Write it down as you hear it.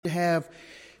have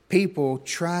people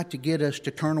try to get us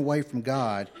to turn away from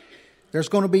God. There's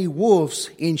going to be wolves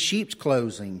in sheep's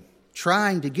clothing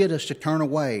trying to get us to turn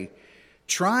away,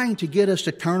 trying to get us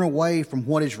to turn away from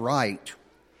what is right.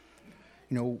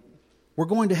 We're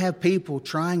going to have people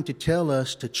trying to tell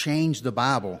us to change the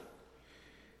Bible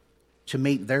to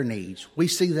meet their needs. We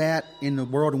see that in the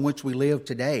world in which we live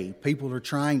today. People are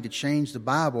trying to change the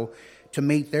Bible to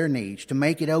meet their needs, to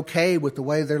make it okay with the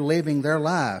way they're living their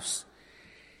lives.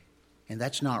 And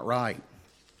that's not right.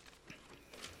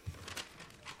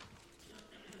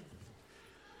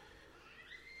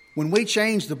 When we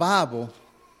change the Bible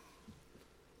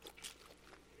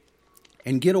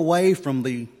and get away from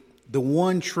the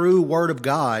one true Word of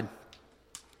God,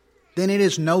 then it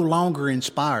is no longer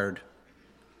inspired.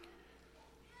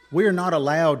 We are not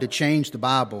allowed to change the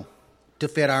Bible to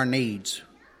fit our needs.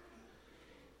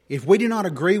 If we do not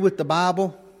agree with the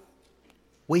Bible,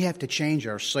 we have to change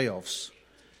ourselves,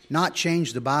 not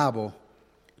change the Bible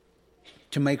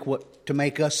to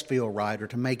make us feel right or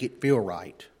to make it feel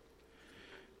right.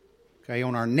 Okay,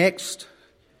 on our next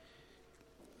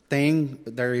thing,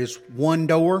 there is one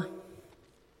door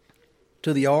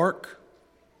to the ark,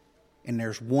 and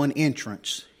there's one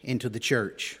entrance into the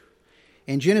church.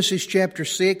 In Genesis chapter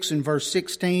 6 and verse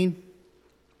 16,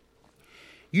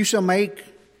 you shall make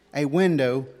a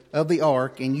window of the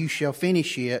ark, and you shall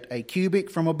finish it a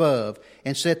cubit from above,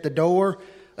 and set the door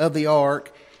of the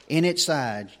ark in its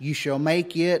side. You shall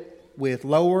make it with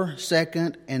lower,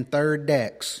 second, and third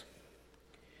decks.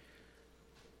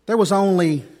 There was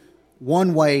only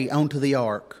one way onto the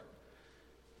ark.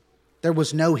 There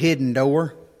was no hidden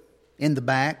door in the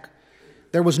back.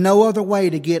 There was no other way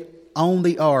to get on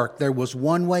the ark. There was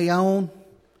one way on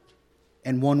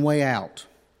and one way out.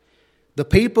 The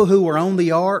people who were on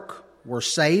the ark were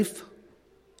safe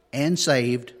and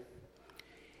saved,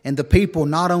 and the people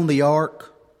not on the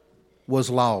ark was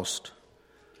lost.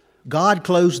 God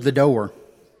closed the door.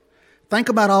 Think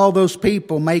about all those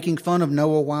people making fun of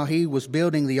Noah while he was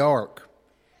building the ark.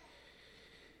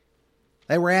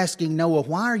 They were asking Noah,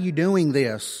 "Why are you doing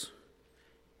this?"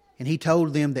 And he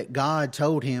told them that God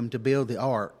told him to build the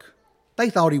ark. They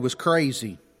thought he was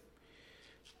crazy.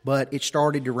 But it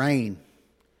started to rain.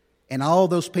 And all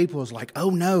those people was like, "Oh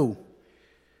no,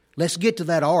 let's get to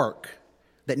that ark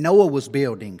that Noah was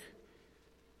building."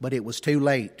 But it was too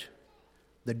late.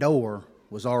 The door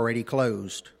was already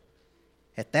closed.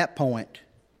 At that point,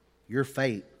 your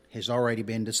fate has already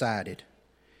been decided.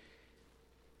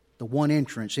 The one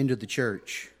entrance into the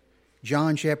church.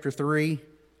 John chapter 3,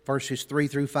 verses 3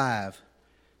 through 5.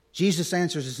 Jesus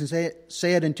answers and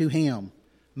said unto him,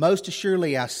 "Most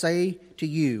assuredly I say to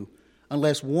you,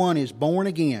 unless one is born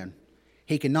again,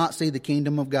 he cannot see the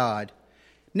kingdom of God."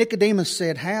 Nicodemus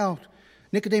said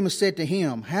to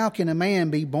him, "How can a man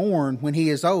be born when he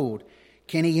is old?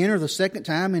 Can he enter the second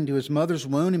time into his mother's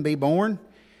womb and be born?"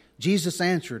 Jesus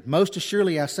answered, "Most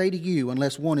assuredly I say to you,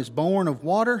 unless one is born of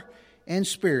water and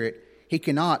spirit, he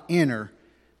cannot enter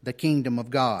the kingdom of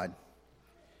God."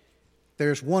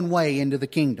 There's one way into the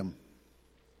kingdom.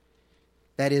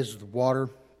 That is the water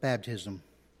baptism.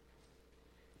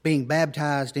 Being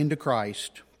baptized into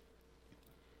Christ.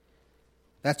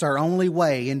 That's our only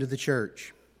way into the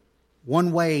church.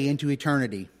 One way into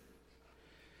eternity.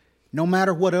 No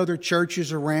matter what other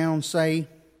churches around say,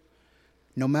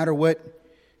 no matter what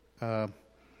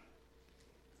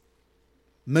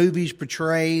movies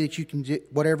portray that you can do,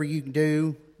 whatever you can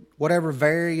do, whatever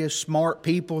various smart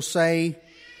people say,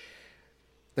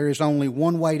 there is only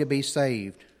one way to be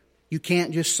saved. You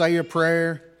can't just say a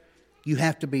prayer. You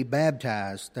have to be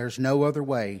baptized. There's no other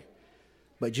way.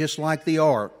 But just like the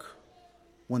ark,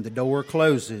 when the door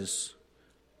closes,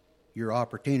 your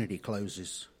opportunity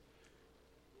closes.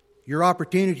 Your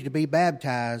opportunity to be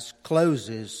baptized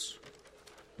closes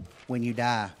when you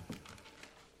die.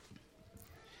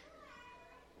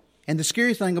 And the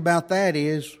scary thing about that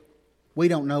is we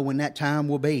don't know when that time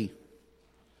will be.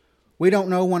 We don't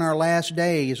know when our last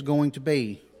day is going to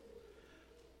be.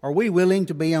 Are we willing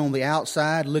to be on the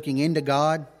outside looking into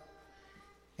God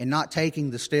and not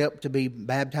taking the step to be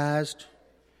baptized?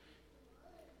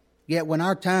 Yet when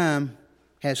our time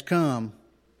has come,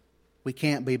 we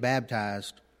can't be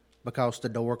baptized because the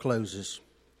door closes.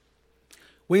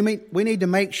 We need to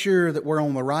make sure that we're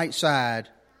on the right side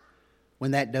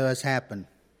when that does happen.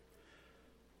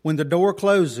 When the door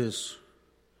closes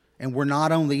and we're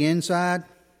not on the inside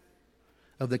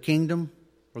of the kingdom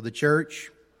or the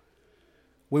church,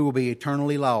 we will be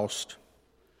eternally lost.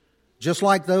 Just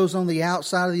like those on the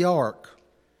outside of the ark,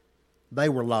 they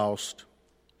were lost.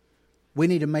 We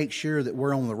need to make sure that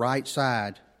we're on the right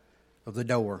side of the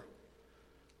door,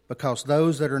 because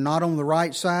those that are not on the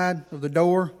right side of the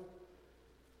door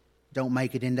don't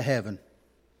make it into heaven.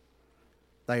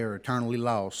 They are eternally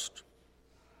lost.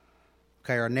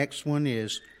 Okay, our next one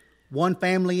is one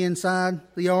family inside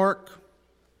the ark,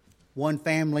 one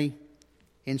family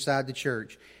inside the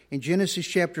church. In Genesis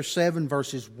chapter 7,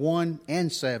 verses 1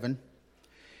 and 7,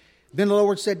 then the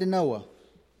Lord said to Noah,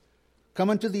 "Come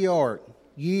unto the ark,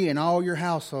 ye and all your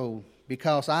household,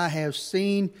 because I have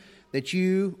seen that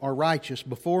you are righteous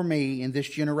before me in this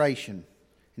generation."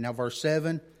 And now verse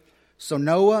 7, so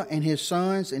Noah and his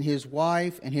sons and his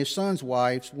wife and his sons'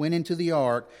 wives went into the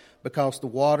ark because the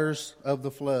waters of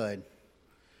the flood.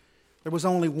 There was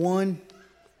only one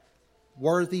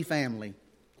worthy family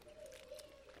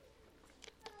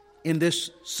in this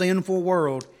sinful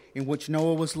world in which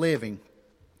Noah was living.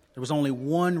 There was only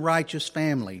one righteous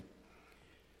family.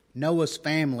 Noah's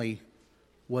family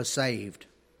was saved.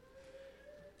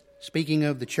 Speaking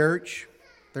of the church,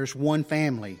 there's one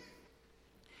family.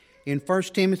 In 1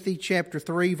 Timothy chapter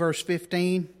 3, verse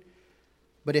 15,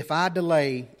 "But if I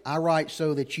delay, I write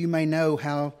so that you may know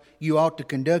how you ought to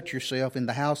conduct yourself in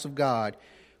the house of God,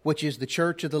 which is the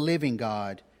church of the living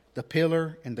God, the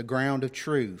pillar and the ground of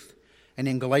truth." And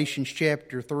in Galatians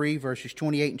chapter 3, verses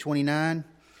 28 and 29,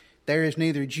 "There is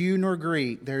neither Jew nor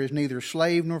Greek, there is neither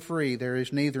slave nor free, there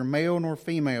is neither male nor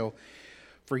female,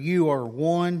 for you are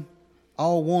one,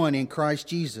 all one in Christ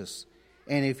Jesus.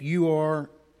 And if you are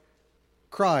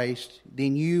Christ,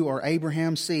 then you are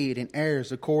Abraham's seed and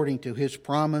heirs according to his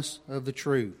promise of the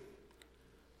truth."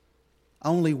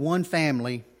 Only one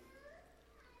family,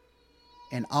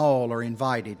 and all are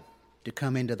invited to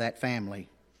come into that family.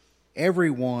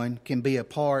 Everyone can be a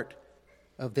part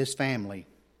of this family.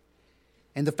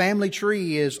 And the family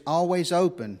tree is always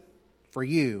open for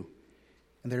you.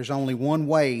 And there's only one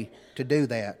way to do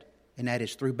that, and that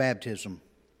is through baptism.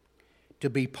 To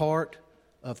be part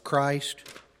of Christ's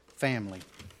family.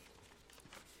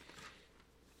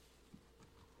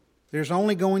 There's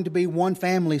only going to be one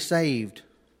family saved,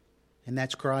 and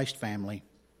that's Christ's family.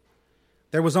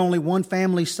 There was only one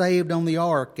family saved on the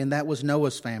ark, and that was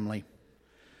Noah's family.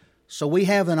 So we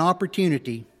have an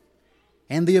opportunity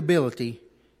and the ability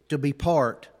to be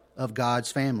part of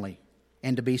God's family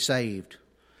and to be saved.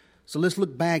 So let's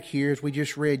look back here as we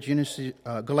just read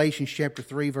Galatians chapter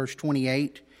 3, verse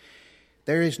 28.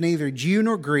 "There is neither Jew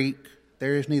nor Greek,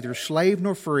 there is neither slave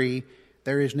nor free,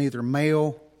 there is neither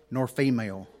male nor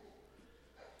female."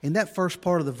 In that first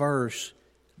part of the verse,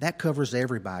 that covers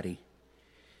everybody.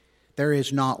 There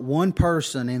is not one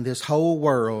person in this whole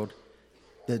world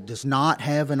that does not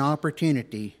have an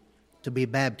opportunity to be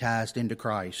baptized into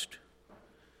Christ.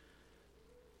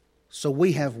 So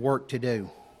we have work to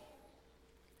do.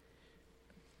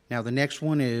 Now the next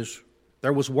one is,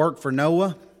 there was work for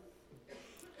Noah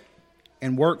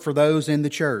and work for those in the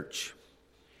church.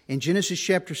 In Genesis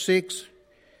chapter 6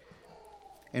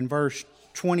 and verse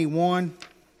 21,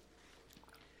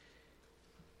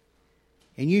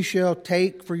 "And you shall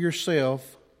take for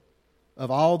yourself of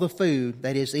all the food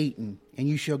that is eaten, and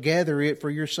you shall gather it for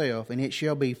yourself, and it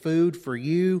shall be food for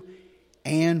you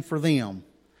and for them."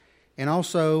 And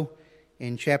also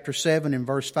in chapter 7 and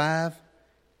verse 5,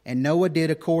 "And Noah did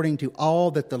according to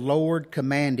all that the Lord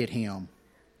commanded him."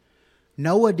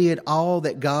 Noah did all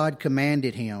that God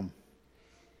commanded him.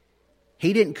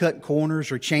 He didn't cut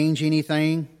corners or change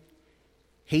anything.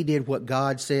 He did what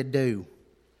God said do.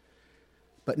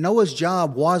 But Noah's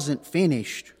job wasn't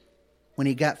finished when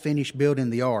he got finished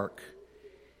building the ark.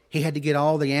 He had to get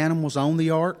all the animals on the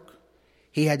ark.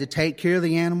 He had to take care of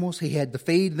the animals. He had to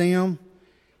feed them.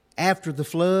 After the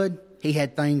flood, he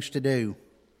had things to do.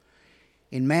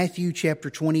 In Matthew chapter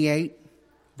 28,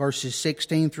 verses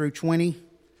 16 through 20,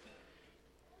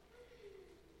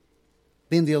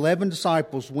 "Then the 11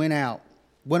 disciples went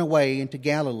away into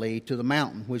Galilee to the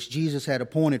mountain which Jesus had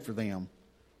appointed for them.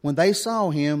 When they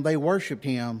saw him, they worshipped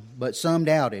him, but some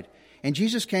doubted. And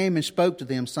Jesus came and spoke to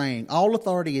them, saying, All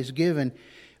authority is given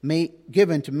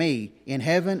to me in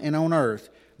heaven and on earth.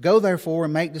 Go therefore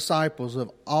and make disciples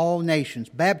of all nations,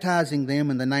 baptizing them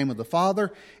in the name of the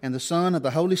Father and the Son and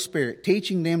the Holy Spirit,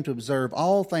 teaching them to observe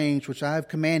all things which I have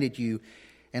commanded you.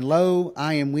 And lo,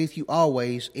 I am with you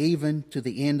always, even to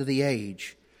the end of the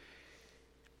age."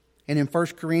 And in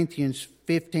 1 Corinthians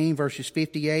 15, verses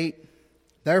 58,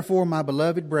 "Therefore, my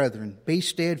beloved brethren, be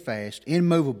steadfast,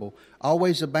 immovable,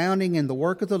 always abounding in the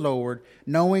work of the Lord,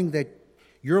 knowing that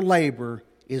your labor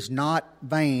is not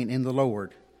vain in the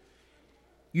Lord."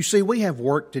 You see, we have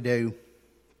work to do.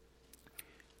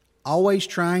 Always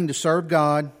trying to serve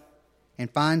God and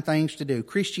find things to do.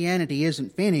 Christianity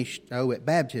isn't finished, though, at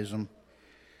baptism.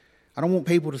 I don't want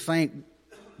people to think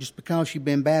just because you've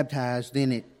been baptized,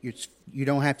 then you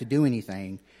don't have to do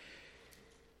anything.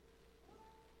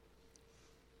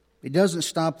 It doesn't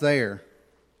stop there.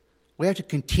 We have to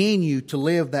continue to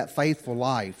live that faithful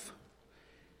life.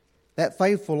 That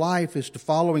faithful life is to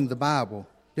following the Bible,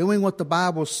 doing what the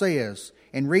Bible says,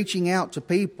 and reaching out to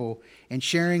people and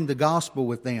sharing the gospel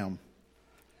with them.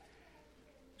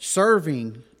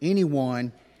 Serving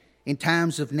anyone in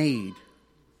times of need.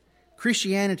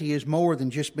 Christianity is more than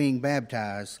just being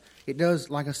baptized. It does,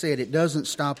 like I said, it doesn't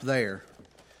stop there.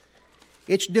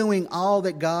 It's doing all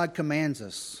that God commands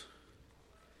us.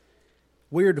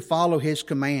 We are to follow His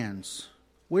commands.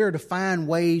 We are to find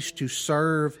ways to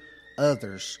serve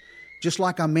others. Just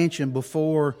like I mentioned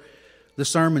before the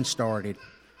sermon started,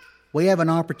 we have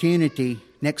an opportunity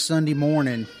next Sunday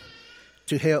morning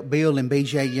to help Bill and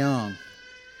B.J. Young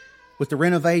with the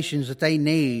renovations that they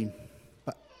need,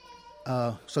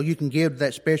 so you can give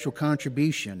that special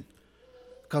contribution.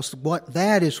 Because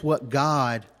that is what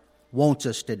God wants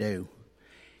us to do.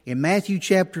 In Matthew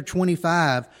chapter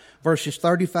 25, verses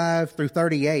 35 through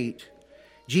 38,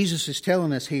 Jesus is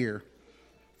telling us here,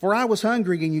 "For I was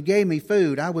hungry and you gave me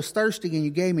food. I was thirsty and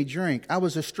you gave me drink. I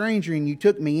was a stranger and you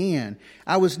took me in.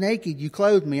 I was naked, you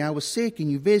clothed me. I was sick and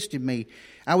you visited me.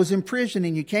 I was in prison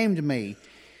and you came to me."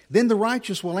 Then the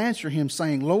righteous will answer him,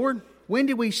 saying, "Lord, when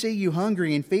did we see you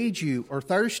hungry and feed you, or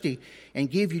thirsty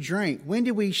and give you drink? When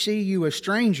did we see you a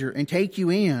stranger and take you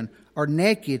in, or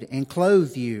naked and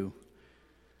clothe you?"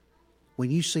 When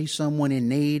you see someone in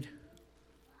need,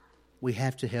 we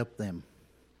have to help them.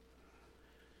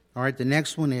 All right, the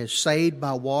next one is saved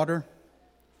by water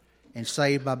and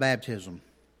saved by baptism.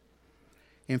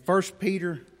 In 1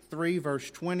 Peter 3,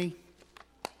 verse 20,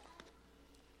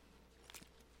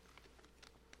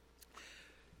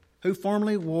 "Who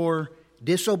formerly were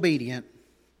disobedient,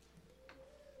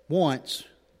 once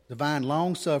divine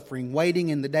long-suffering, waiting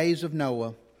in the days of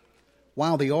Noah,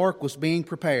 while the ark was being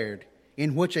prepared,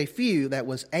 in which a few, that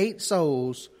was 8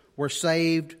 souls, were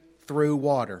saved through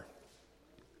water."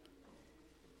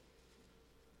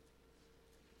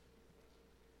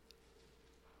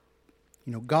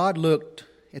 You know, God looked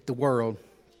at the world,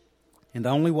 and the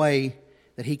only way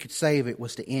that He could save it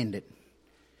was to end it.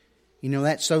 You know,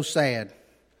 that's so sad.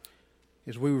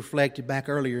 As we reflected back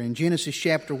earlier, in Genesis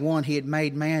chapter 1, He had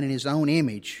made man in His own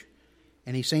image,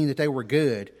 and He seen that they were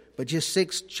good. But just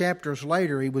 6 chapters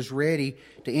later, He was ready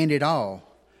to end it all.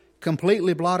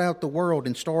 Completely blot out the world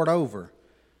and start over.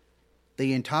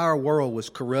 The entire world was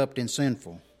corrupt and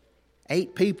sinful.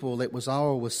 8 people, that was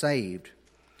all was saved.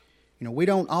 You know, we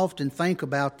don't often think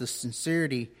about the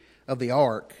sincerity of the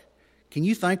ark. Can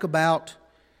you think about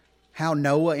how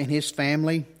Noah and his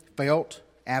family felt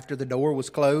after the door was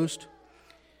closed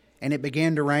and it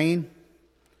began to rain?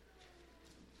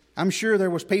 I'm sure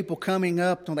there was people coming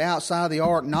up on the outside of the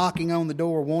ark, knocking on the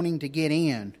door, wanting to get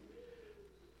in.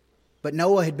 But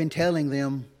Noah had been telling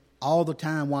them all the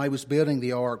time while he was building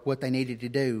the ark what they needed to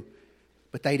do,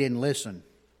 but they didn't listen.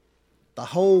 The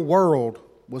whole world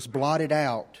was blotted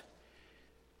out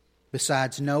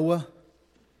besides Noah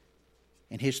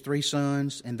and his 3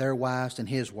 sons and their wives and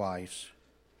his wives.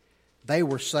 They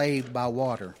were saved by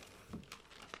water.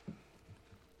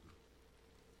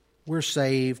 We're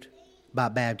saved by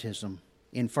baptism.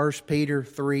 In 1 Peter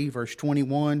 3, verse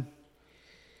 21,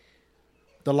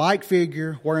 "The like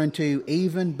figure whereunto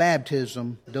even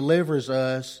baptism delivers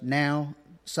us now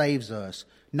saves us,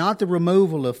 not the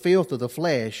removal of filth of the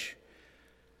flesh,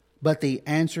 but the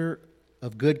answer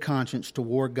of good conscience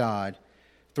toward God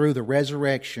through the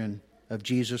resurrection of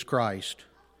Jesus Christ."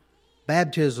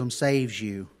 Baptism saves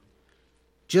you.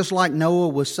 Just like Noah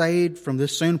was saved from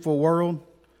this sinful world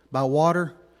by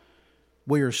water,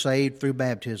 we are saved through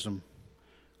baptism.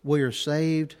 We are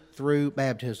saved through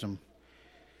baptism.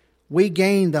 We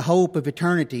gain the hope of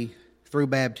eternity through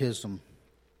baptism.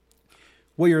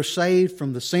 We are saved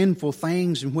from the sinful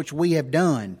things in which we have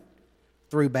done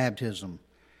through baptism.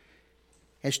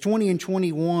 As 20 and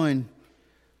 21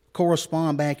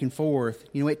 correspond back and forth,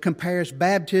 you know, it compares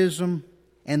baptism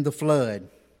and the flood.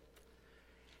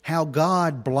 How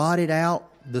God blotted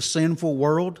out the sinful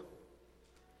world.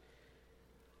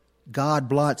 God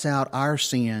blots out our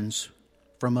sins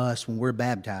from us when we're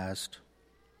baptized.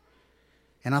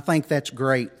 And I think that's a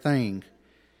great thing.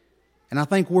 And I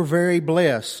think we're very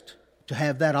blessed to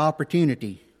have that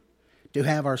opportunity to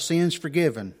have our sins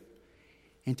forgiven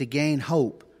and to gain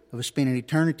hope of spending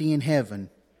eternity in heaven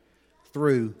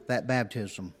through that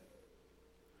baptism.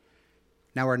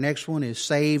 Now our next one is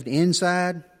saved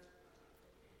inside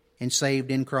and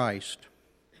saved in Christ.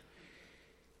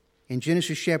 In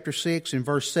Genesis chapter 6 and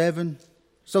verse 7,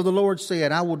 So the Lord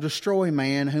said, I will destroy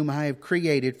man whom I have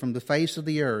created from the face of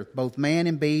the earth, both man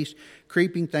and beast,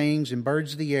 creeping things and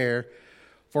birds of the air,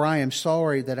 for I am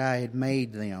sorry that I had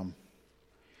made them.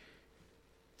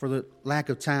 For the lack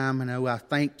of time, I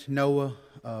thanked Noah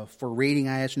for reading.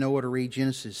 I asked Noah to read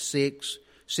Genesis 6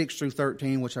 through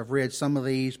 13, which I've read some of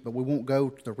these, but we won't go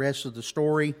to the rest of the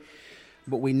story.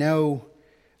 But we know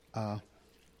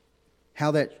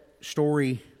how that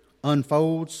story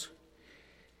unfolds.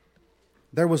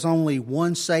 There was only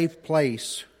one safe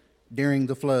place during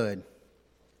the flood.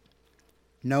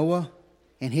 Noah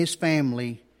and his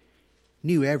family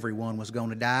knew everyone was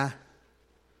going to die.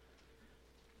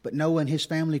 But Noah and his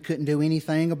family couldn't do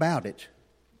anything about it.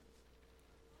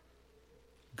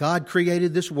 God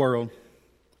created this world,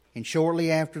 and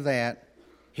shortly after that,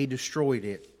 He destroyed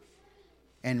it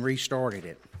and restarted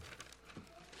it.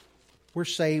 We're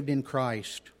saved in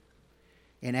Christ.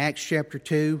 In Acts chapter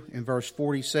 2 and verse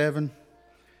 47,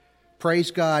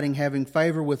 praise God, and having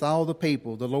favor with all the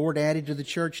people, the Lord added to the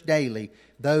church daily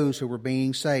those who were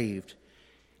being saved.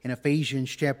 In Ephesians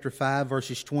chapter 5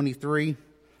 verses 23,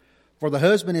 for the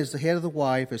husband is the head of the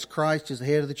wife, as Christ is the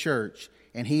head of the church,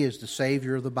 and He is the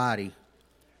Savior of the body.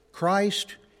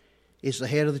 Christ is the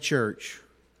head of the church.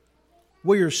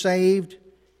 We are saved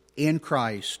in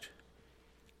Christ.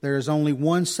 There is only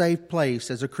one safe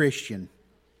place as a Christian,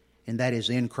 and that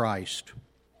is in Christ.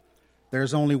 There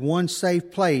is only one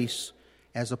safe place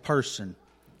as a person,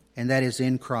 and that is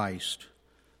in Christ.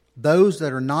 Those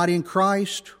that are not in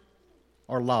Christ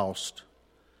are lost.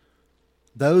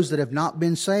 Those that have not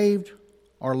been saved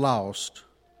are lost.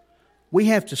 We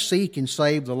have to seek and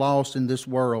save the lost in this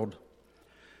world.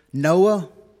 Noah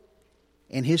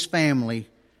and his family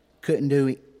couldn't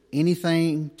do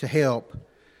anything to help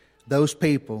those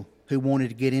people who wanted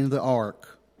to get into the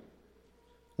ark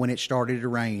when it started to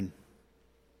rain,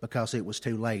 because it was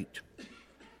too late.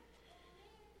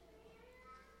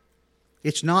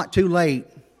 It's not too late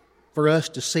for us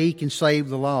to seek and save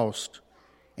the lost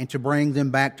and to bring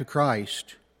them back to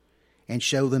Christ and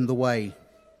show them the way.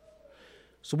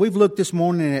 So we've looked this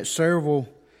morning at several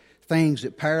things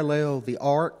that parallel the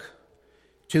ark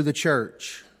to the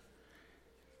church.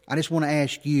 I just want to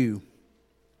ask you,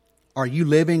 are you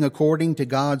living according to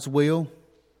God's will?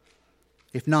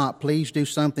 If not, please do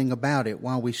something about it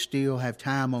while we still have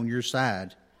time on your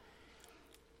side.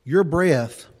 Your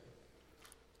breath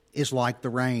is like the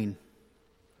rain.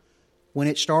 When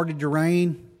it started to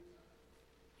rain,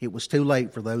 it was too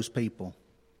late for those people.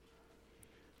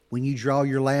 When you draw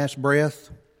your last breath,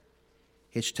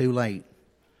 it's too late.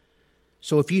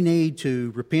 So if you need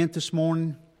to repent this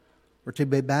morning or to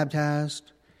be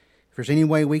baptized, if there's any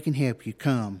way we can help you,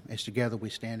 come as together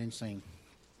we stand and sing.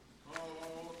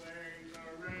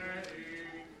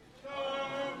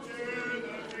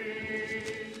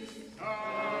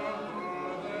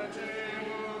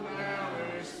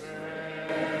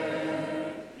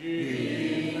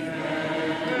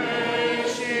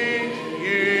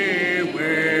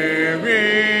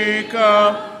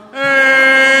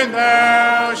 And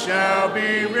thou shalt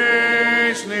be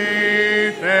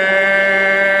richly fed.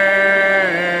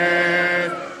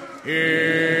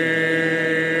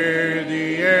 Hear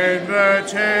the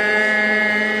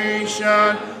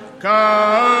invitation,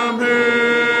 come whosoever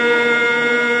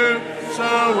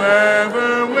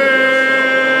will.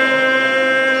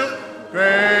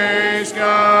 Praise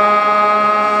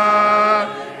God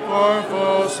for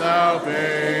full salvation.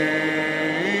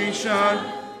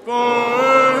 For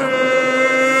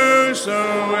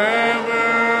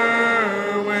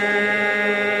whosoever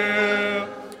will,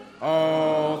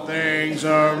 all things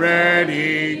are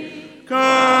ready.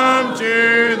 Come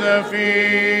to the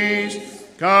feast.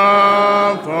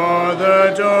 Come, for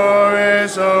the door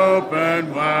is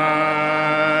open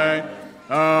wide.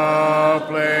 A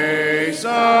place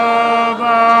of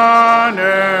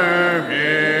honor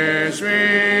is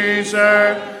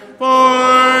reserved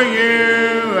for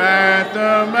you at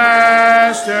the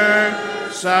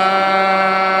Master's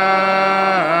side.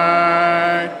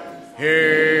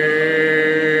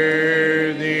 Hear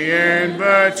the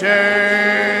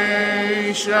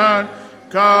invitation,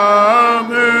 come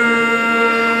whosoever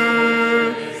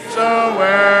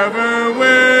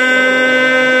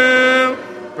will.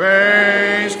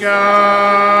 Praise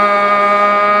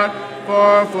God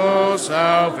for full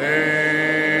salvation.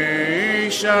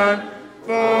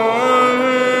 For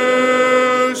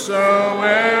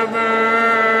whosoever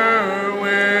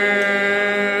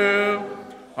will,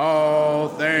 all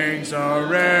things are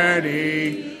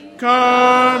ready.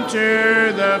 Come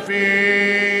to the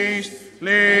feast.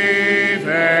 Leave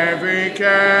every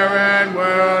care and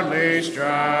worldly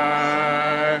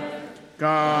strife.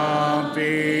 Come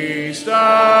feast feast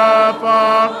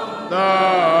upon the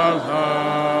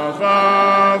love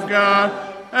of God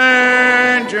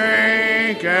and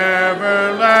drink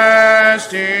everlasting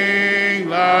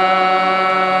life.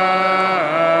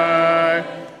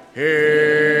 Hear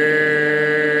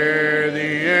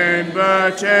the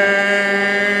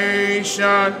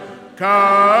invitation,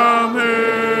 come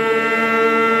whosoever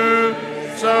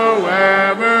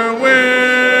will.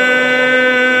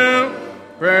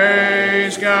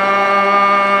 Praise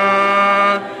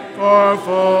God for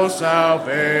full salvation,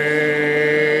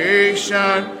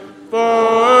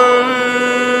 for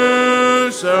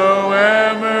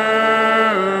whosoever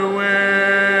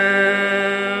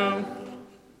will.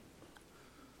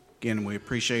 Again, we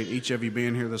appreciate each of you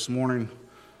being here this morning.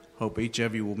 Hope each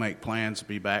of you will make plans to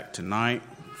be back tonight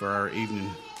for our evening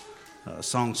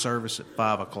song service at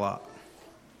 5 o'clock.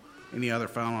 Any other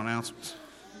final announcements?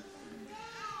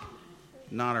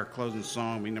 Not, our closing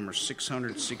song will be number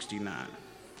 669.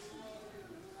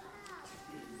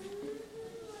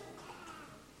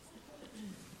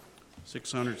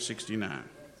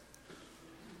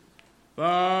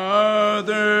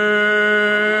 Father,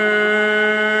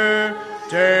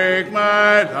 take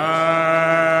my life.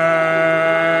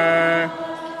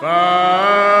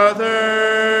 Father,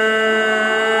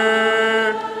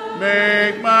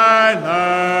 make my life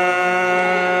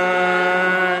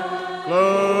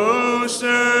closer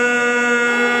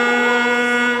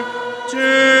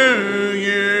to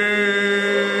you,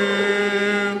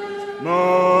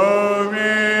 more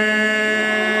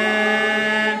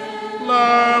in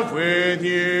love with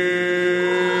you.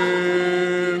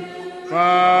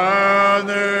 Father,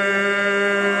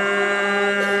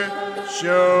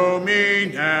 show me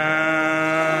now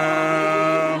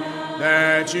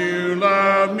that you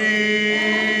love me.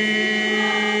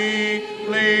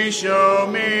 Please show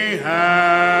me how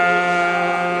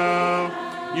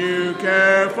you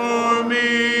care for me.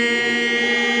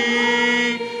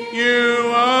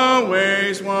 You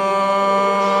always want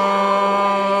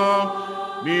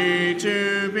me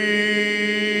to be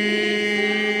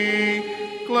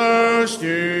close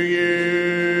to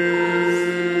you,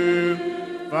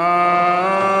 Father.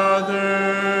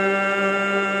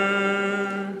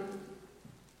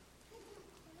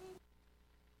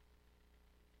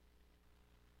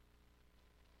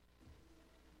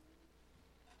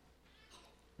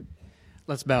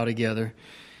 Let's bow together.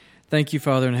 Thank you,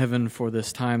 Father in heaven, for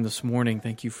this time this morning.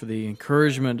 Thank you for the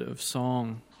encouragement of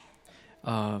song,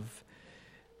 of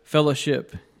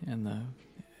fellowship, and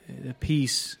the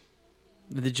peace,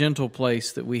 the gentle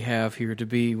place that we have here to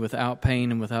be without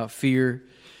pain and without fear.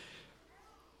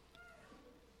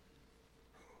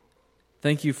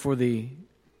 Thank you for the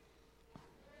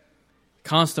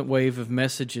constant wave of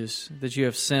messages that you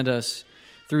have sent us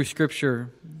through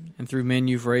Scripture and through men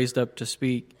you've raised up to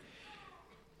speak,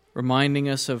 reminding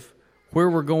us of where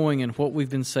we're going and what we've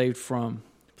been saved from.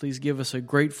 Please give us a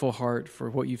grateful heart for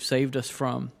what you've saved us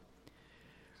from.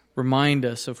 Remind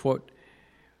us of what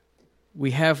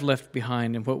we have left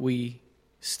behind and what we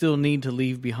still need to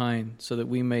leave behind so that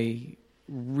we may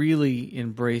really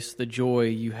embrace the joy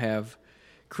you have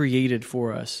created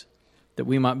for us, that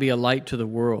we might be a light to the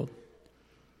world.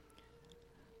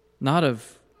 Not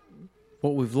of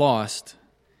what we've lost,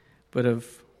 but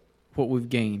of what we've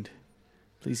gained.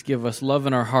 Please give us love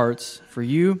in our hearts for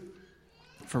you,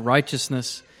 for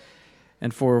righteousness,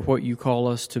 and for what you call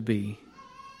us to be.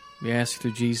 We ask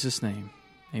through Jesus' name.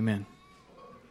 Amen.